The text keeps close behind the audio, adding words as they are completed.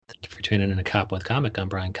tuning in to Cop with Comic. I'm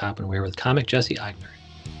Brian Kopp, and we're here with comic Jesse Eigner.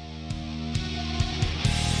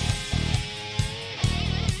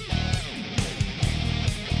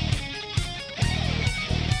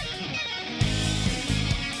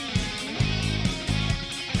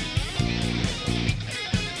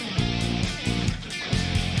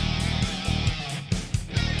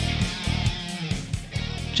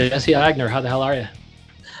 Jesse Eigner, how the hell are you?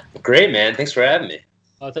 Great, man. Thanks for having me.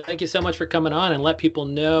 Well, thank you so much for coming on, and let people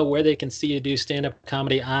know where they can see you do stand-up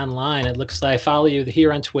comedy online. It looks like I follow you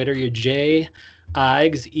here on Twitter. You're J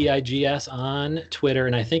Eigs, E-I-G-S on Twitter,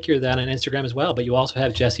 and I think you're that on Instagram as well, but you also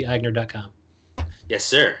have jesseeigner.com. Yes,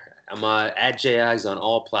 sir. I'm at J Eigs on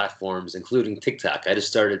all platforms, including TikTok. I just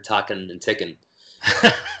started talking and ticking.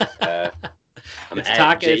 I'm it's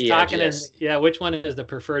talking and, yeah, which one is the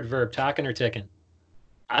preferred verb, talking or ticking?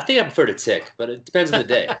 I think I prefer to tick, but it depends on the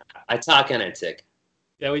day. I talk and I tick.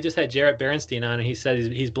 Yeah, we just had Jarrett Berenstein on, and he said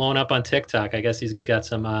he's blown up on TikTok. I guess he's got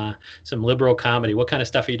some liberal comedy. What kind of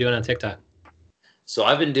stuff are you doing on TikTok? So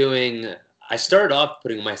I started off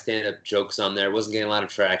putting my stand-up jokes on there. Wasn't getting a lot of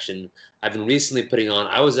traction. I've been recently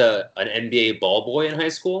I was an NBA ball boy in high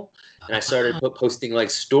school, and I started posting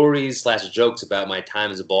like stories / jokes about my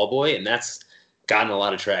time as a ball boy, and that's gotten a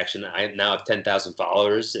lot of traction. I now have 10,000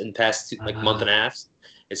 followers in the past month and a half.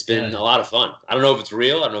 It's been a lot of fun. I don't know if it's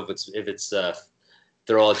real. I don't know if it's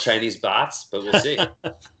they're all Chinese bots, but we'll see.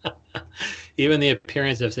 Even the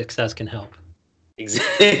appearance of success can help.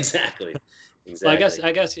 Exactly. Well, I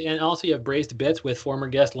guess, and also you have Braised Bits with former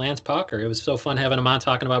guest Lance Parker. It was so fun having him on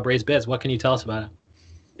talking about Braised Bits. What can you tell us about it?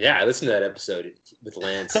 Yeah, I listened to that episode with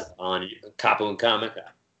Lance on Capo and Comic.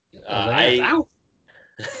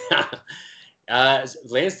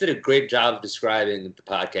 Lance did a great job of describing the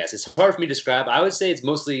podcast. It's hard for me to describe. I would say it's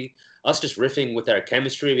mostly us just riffing with our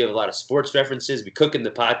chemistry. We have a lot of sports references. We cook in the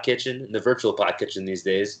pod kitchen, in the virtual pod kitchen these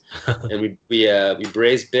days, and we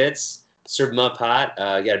braise bits, serve them up hot.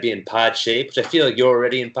 You got to be in pod shape, which I feel like you're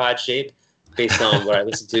already in pod shape based on what I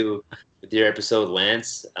listened to with your episode,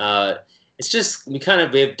 Lance. It's just we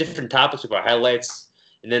have different topics with our highlights,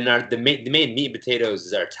 and then the main meat and potatoes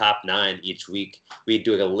is our top 9 each week. We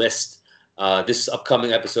do like a list. This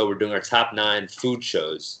upcoming episode, we're doing our top 9 food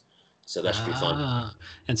shows, so that should be fun.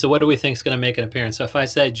 And so, what do we think is going to make an appearance? So, if I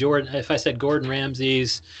said Gordon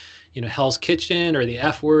Ramsay's, Hell's Kitchen, or the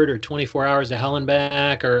F Word, or 24 Hours to Hell and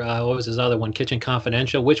Back, or what was his other one, Kitchen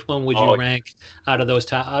Confidential? Which one would you rank out of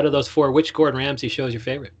those 4? Which Gordon Ramsay show is your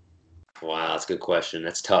favorite? Wow, that's a good question.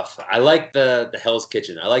 That's tough. I like the Hell's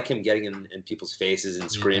Kitchen. I like him getting in people's faces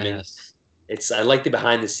and screaming. Yes. I like the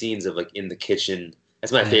behind the scenes of like in the kitchen.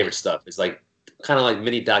 That's my favorite stuff. It's like kind of like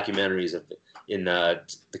mini documentaries in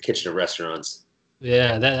the kitchen of restaurants.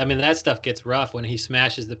 Yeah, that stuff gets rough when he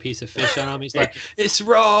smashes the piece of fish on him. He's like, "It's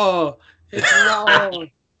raw, it's raw."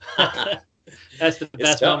 That's the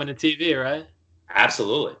best moment in TV, right?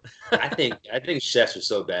 Absolutely. I think chefs are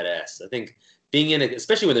so badass. I think being in it,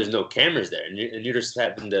 especially when there's no cameras there and you're just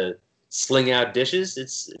having to sling out dishes,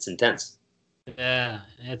 it's intense. Yeah,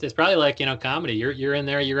 it's probably like comedy. You're in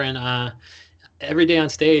there. You're in. Every day on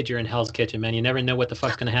stage, you're in Hell's Kitchen, man. You never know what the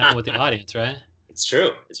fuck's going to happen with the audience, right? It's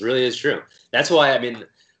true. It really is true. That's why,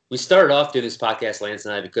 we started off doing this podcast, Lance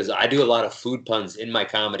and I, because I do a lot of food puns in my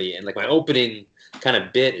comedy. And, like, my opening kind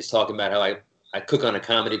of bit is talking about how I cook on a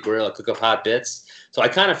comedy grill. I cook up hot bits. So I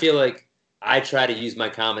kind of feel like I try to use my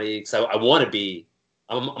comedy because I want to be –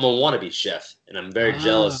 I'm a wannabe chef, and I'm very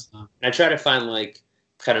jealous. And I try to find, like,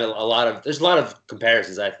 kind of there's a lot of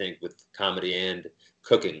comparisons, I think, with comedy and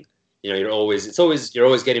cooking. You're always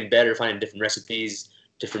getting better, finding different recipes,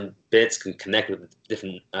 different bits, can connect with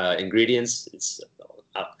different ingredients.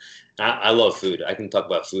 I love food. I can talk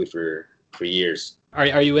about food for years.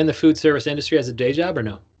 Are you in the food service industry as a day job or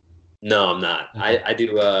no? No, I'm not. Okay. I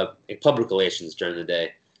do public relations during the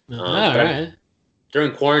day. Right.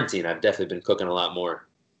 During quarantine, I've definitely been cooking a lot more.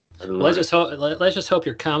 Let's just hope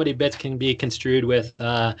your comedy bits can be construed with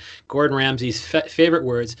Gordon Ramsay's favorite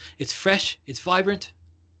words. It's fresh. It's vibrant.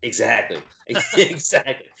 Exactly.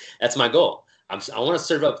 That's my goal. I want to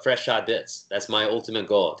serve up fresh hot bits. That's my ultimate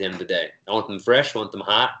goal at the end of the day. I want them fresh. I want them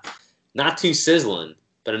hot, not too sizzling.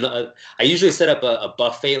 But I usually set up a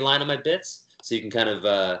buffet line on my bits, so you can kind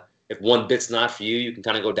of, if one bit's not for you, you can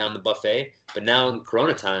kind of go down the buffet. But now in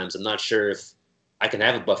Corona times, I'm not sure if I can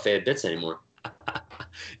have a buffet of bits anymore.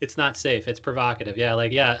 It's not safe. It's provocative.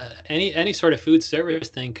 Any sort of food service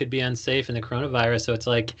thing could be unsafe in the coronavirus. So it's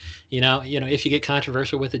like, if you get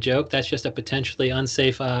controversial with a joke, that's just a potentially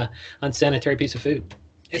unsafe, unsanitary piece of food.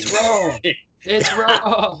 It's raw. It's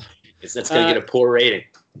raw. That's going to get a poor rating.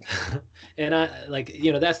 And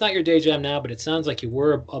that's not your day job now, but it sounds like you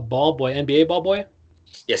were a ball boy, NBA ball boy.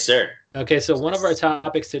 Yes, sir. Okay, so one of our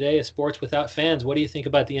topics today is sports without fans. What do you think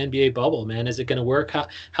about the NBA bubble, man? Is it going to work?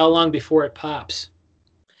 How long before it pops?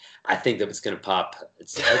 I think that it's going to pop. I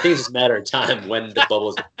think it's just a matter of time when the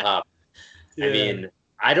bubble's going to pop. Yeah. I mean,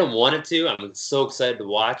 I don't want it to. I'm so excited to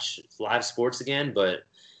watch live sports again, but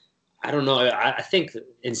I don't know. I think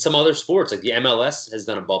in some other sports, like the MLS has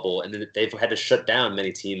done a bubble, and then they've had to shut down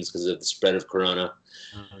many teams because of the spread of corona.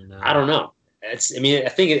 Oh, no. I don't know. I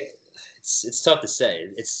think it's tough to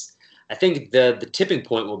say. I think the tipping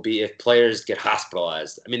point will be if players get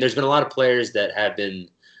hospitalized. I mean, there's been a lot of players that have been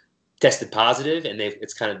tested positive, and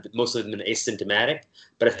it's kind of most of them been asymptomatic.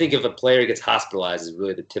 But I think if a player gets hospitalized, is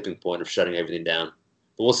really the tipping point of shutting everything down.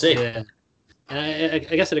 But we'll see. Yeah. And I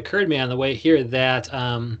guess it occurred to me on the way here that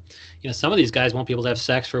some of these guys won't be able to have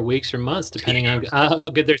sex for weeks or months, depending on how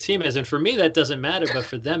good their team is. And for me, that doesn't matter, but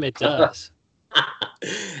for them, it does.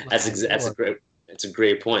 That's a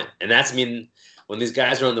great point. And when these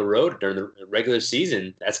guys are on the road during the regular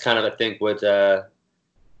season, that's kind of, I think, what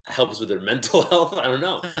helps with their mental health. I don't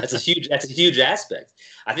know. That's a huge aspect.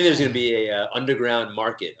 I think there's going to be a underground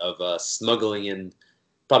market of smuggling in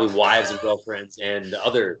probably wives and girlfriends and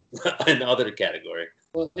other category.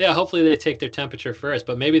 Well, yeah, hopefully they take their temperature first,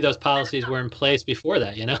 but maybe those policies were in place before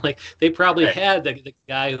that. Like they probably had the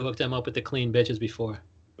guy who hooked them up with the clean bitches before.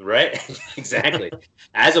 Right, exactly.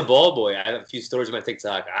 As a ball boy, I have a few stories on my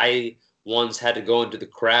TikTok. I once had to go into the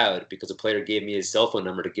crowd because a player gave me his cell phone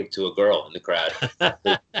number to give to a girl in the crowd.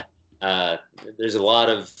 There's a lot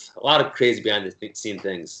of crazy behind the scene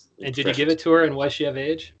things. And did you give it to her? And was she of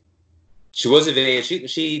age? She was of age.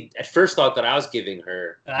 She at first thought that I was giving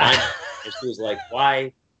her mine, and she was like,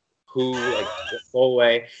 "Why? Who? Like, go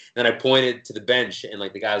away!" And then I pointed to the bench, and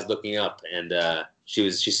like the guy was looking up, and she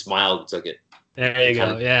smiled and took it. There you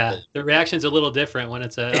go. Yeah, the reaction's a little different when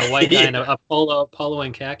it's a white guy in a polo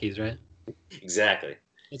and khakis, right? Exactly.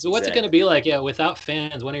 So what's it going to be like? Yeah, without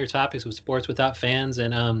fans. One of your topics was sports without fans,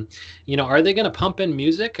 and are they going to pump in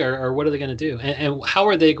music, or what are they going to do? And how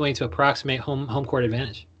are they going to approximate home court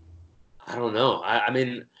advantage? I don't know. I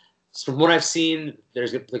mean, from what I've seen, they're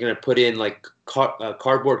going to put in like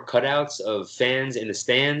cardboard cutouts of fans in the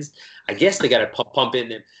stands. I guess they got to pump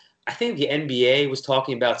in. I think the NBA was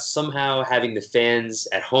talking about somehow having the fans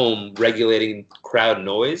at home regulating crowd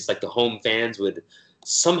noise, like the home fans would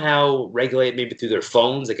somehow regulate maybe through their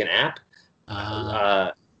phones, like an app.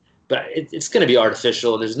 But it's going to be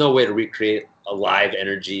artificial, and there's no way to recreate a live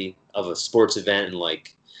energy of a sports event. And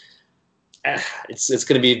like, it's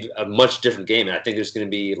going to be a much different game, and I think there's going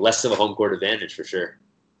to be less of a home court advantage for sure.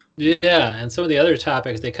 Yeah, and some of the other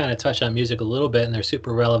topics, they kind of touch on music a little bit, and they're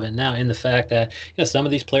super relevant now in the fact that some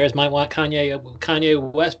of these players might want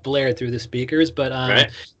Kanye West blared through the speakers, but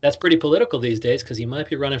right. That's pretty political these days because he might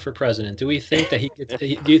be running for president. Do we think that he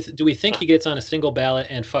gets? do we think he gets on a single ballot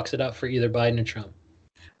and fucks it up for either Biden or Trump?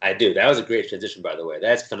 I do. That was a great transition, by the way.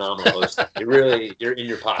 That's phenomenal. You're in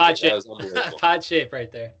your pocket. Pod shape. That was unbelievable. Pod shape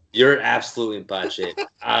right there. You're absolutely in pod shape.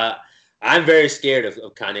 I'm very scared of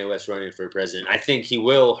Kanye West running for president. I think he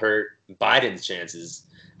will hurt Biden's chances.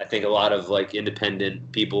 I think a lot of like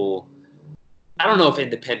independent people, I don't know if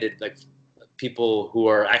independent like people who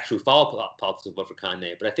are actually follow politics will vote for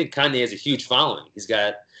Kanye, but I think Kanye has a huge following. He's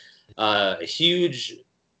got a huge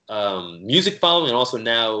music following, and also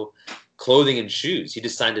now clothing and shoes. He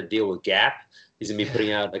just signed a deal with Gap. He's gonna be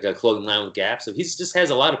putting out like a clothing line with Gap. So he just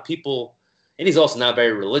has a lot of people. And he's also not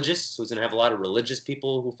very religious, so he's going to have a lot of religious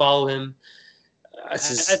people who follow him. I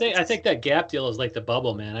think that Gap deal is like the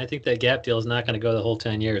bubble, man. I think that Gap deal is not going to go the whole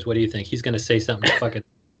 10 years. What do you think? He's going to say something to fucking...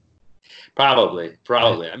 Probably.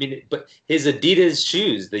 I mean, but his Adidas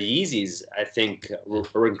shoes, the Yeezys, I think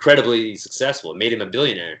were incredibly successful. It made him a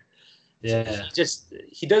billionaire. Yeah.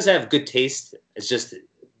 He does have good taste. It's just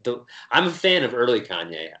I'm a fan of early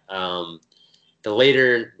Kanye. The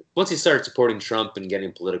later... Once he started supporting Trump and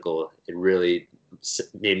getting political, it really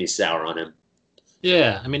made me sour on him.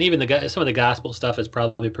 Yeah, I mean, even some of the gospel stuff is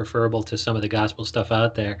probably preferable to some of the gospel stuff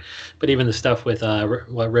out there. But even the stuff with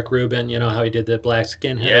Rick Rubin, how he did the Black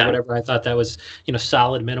Skinhead or whatever, I thought that was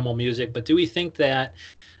solid minimal music. But do we think that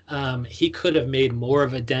he could have made more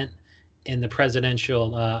of a dent in the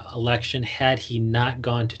presidential election had he not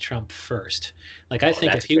gone to Trump first? Like, I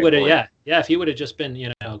think if he would have, if he would have just been,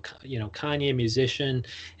 Kanye musician,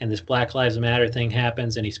 and this Black Lives Matter thing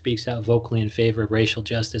happens, and he speaks out vocally in favor of racial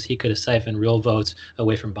justice, he could have siphoned real votes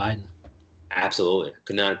away from Biden. Absolutely,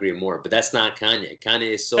 could not agree more. But that's not Kanye.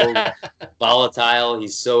 Kanye is so volatile.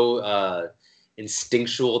 He's so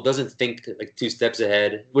instinctual. Doesn't think like 2 steps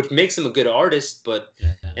ahead, which makes him a good artist. But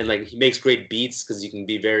and like he makes great beats because you can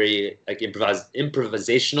be very like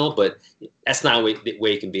improvisational. But that's not the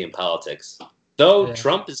way you can be in politics. Though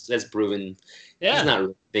Trump has proven he's not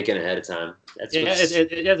really thinking ahead of time. That's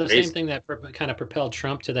the same thing that kind of propelled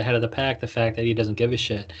Trump to the head of the pack, the fact that he doesn't give a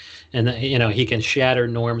shit. And, he can shatter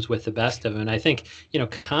norms with the best of them. And I think,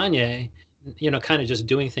 Kanye, kind of just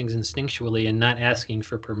doing things instinctually and not asking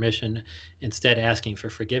for permission, instead asking for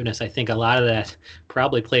forgiveness. I think a lot of that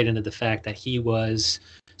probably played into the fact that he was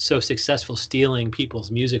so successful stealing people's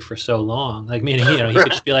music for so long. Like, meaning, he could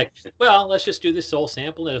just be like, well, let's just do this soul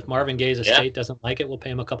sample. And if Marvin Gaye's estate doesn't like it, we'll pay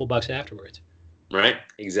him a couple bucks afterwards. Right.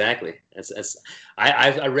 Exactly.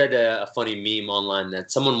 I read a funny meme online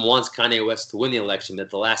that someone wants Kanye West to win the election, but at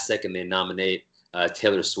the last second they nominate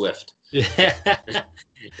Taylor Swift.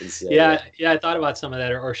 So, I thought about some of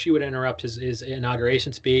that, or she would interrupt his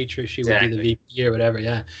inauguration speech, or she would be the VP or whatever.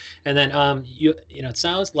 Yeah. And then it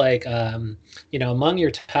sounds like among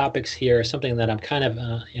your topics here, something that I'm kind of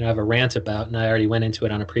I have a rant about, and I already went into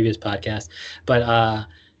it on a previous podcast, but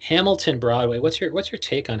Hamilton Broadway, what's your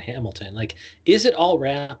take on Hamilton? Like, is it all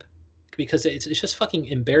rap? Because it's just fucking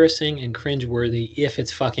embarrassing and cringeworthy if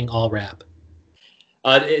it's fucking all rap.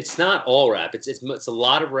 It's not all rap. It's a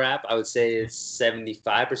lot of rap. I would say it's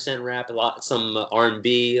 75% rap. Some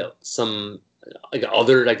R&B, some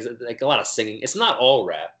other like a lot of singing. It's not all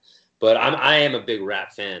rap, but I am a big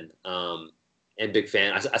rap fan. And big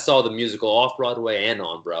fan. I saw the musical off Broadway and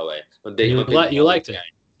on Broadway. You liked it.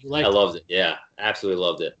 I loved it. Yeah, absolutely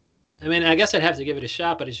loved it. I mean, I guess I'd have to give it a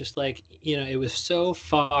shot, but it's just like, it was so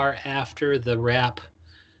far after the rap.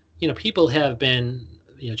 People have been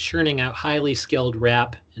churning out highly skilled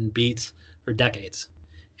rap and beats for decades.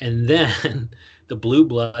 And then the Blue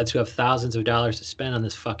Bloods, who have thousands of dollars to spend on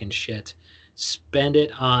this fucking shit, spend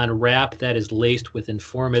it on rap that is laced with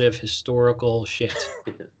informative historical shit.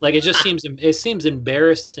 Like, it just seems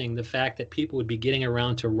embarrassing, the fact that people would be getting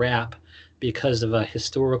around to rap because of a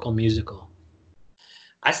historical musical.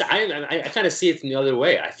 I kind of see it from the other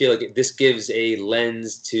way. I feel like this gives a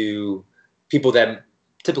lens to people that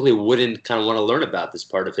typically wouldn't kind of want to learn about this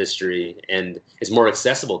part of history, and it's more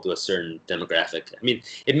accessible to a certain demographic. I mean,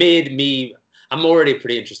 it made me, I'm already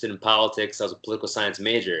pretty interested in politics. I was a political science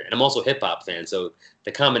major, and I'm also a hip hop fan. So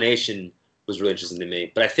the combination was really interesting to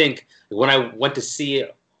me. But I think when I went to see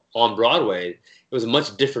it on Broadway, it was a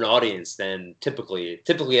much different audience than typically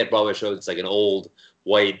at Broadway shows. It's like an old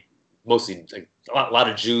white, mostly like a lot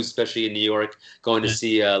of Jews, especially in New York, going to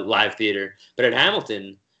see live theater. But at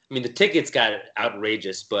Hamilton, I mean, the tickets got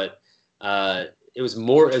outrageous, but it was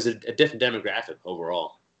a different demographic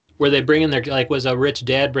overall. Were they bringing was a rich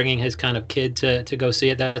dad bringing his kind of kid to go see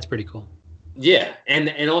it? That's pretty cool. Yeah,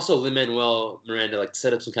 and also Lin-Manuel Miranda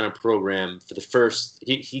set up some kind of program for the first.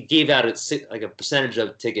 He gave out a percentage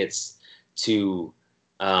of tickets to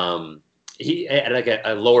he at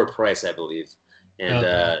a lower price, I believe, and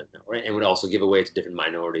and would also give away to different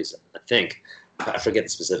minorities. I think I forget the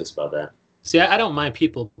specifics about that. See, I don't mind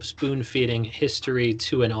people spoon-feeding history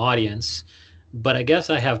to an audience, but I guess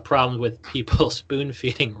I have problems with people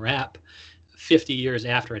spoon-feeding rap 50 years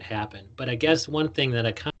after it happened. But I guess one thing that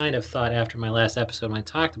I kind of thought after my last episode when I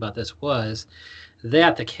talked about this was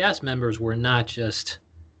that the cast members were not just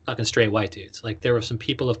fucking straight white dudes. Like, there were some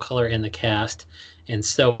people of color in the cast, and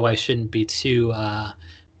so I shouldn't be too hard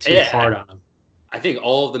on them. I think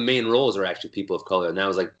all of the main roles are actually people of color, and that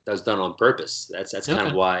was done on purpose. That's kind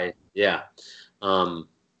of why. Yeah. I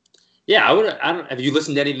don't. Have you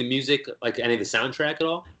listened to any of the music, like any of the soundtrack at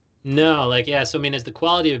all? No, so I mean, is the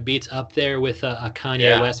quality of beats up there with a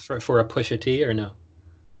Kanye West for a Pusha T, or no?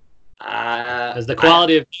 Because the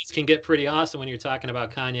quality of beats can get pretty awesome when you're talking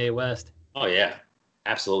about Kanye West. Oh yeah,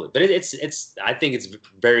 absolutely. But it's I think it's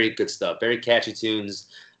very good stuff. Very catchy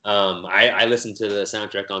tunes. I listen to the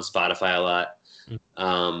soundtrack on Spotify a lot.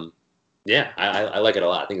 I like it a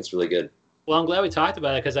lot. I think it's really good. Well, I'm glad we talked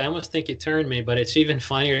about it, because I almost think you turned me, but it's even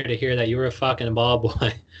funnier to hear that you were a fucking ball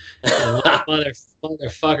boy. And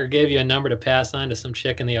motherfucker gave you a number to pass on to some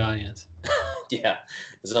chick in the audience. Yeah,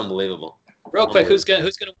 it's unbelievable. Real quick, who's gonna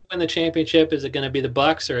win the championship? Is it gonna be the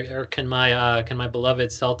Bucks, or can my beloved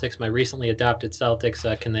Celtics, my recently adopted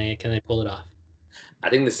Celtics, can they pull it off? I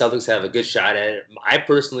think the Celtics have a good shot at it. I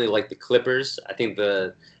personally like the Clippers. I think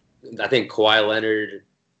Kawhi Leonard,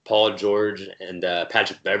 Paul George, and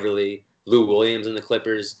Patrick Beverley, Lou Williams, and the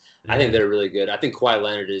Clippers. I think they're really good. I think Kawhi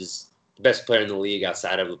Leonard is the best player in the league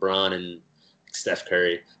outside of LeBron and Steph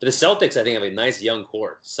Curry. But the Celtics, I think, have a nice young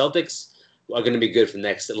core. Celtics are going to be good for the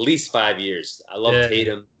next at least 5 years. I love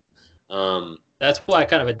Tatum. That's why I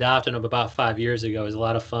kind of adopted him about 5 years ago. It was a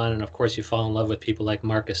lot of fun, and of course, you fall in love with people like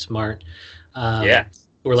Marcus Smart.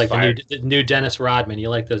 Or like the new Dennis Rodman. You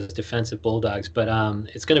like those defensive bulldogs, but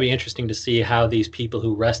it's going to be interesting to see how these people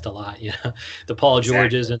who rest a lot, the Paul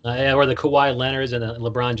Georges and or the Kawhi Leonards and the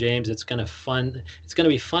LeBron James. It's going to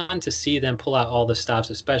be fun to see them pull out all the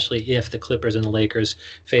stops, especially if the Clippers and the Lakers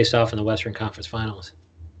face off in the Western Conference Finals.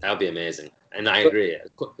 That would be amazing, and I agree.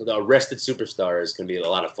 The rested superstar is going to be a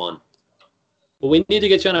lot of fun. Well, we need to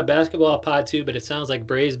get you on a basketball pod too, but it sounds like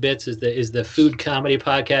Braised Bits is the food comedy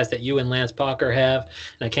podcast that you and Lance Parker have,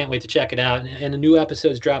 and I can't wait to check it out. And the new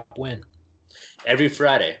episodes drop when? Every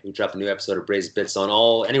Friday, we drop a new episode of Braised Bits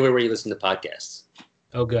on anywhere where you listen to podcasts.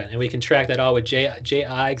 Oh, good. And we can track that all with J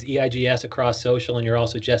Eigs, EIGS across social, and you're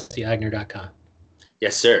also jesseeigner.com.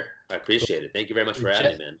 Yes, sir. I appreciate it. Thank you very much for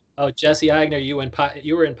having me, man. Oh, Jesse Eigner, you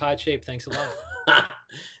were in pod shape. Thanks a lot.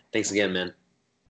 Thanks again, man.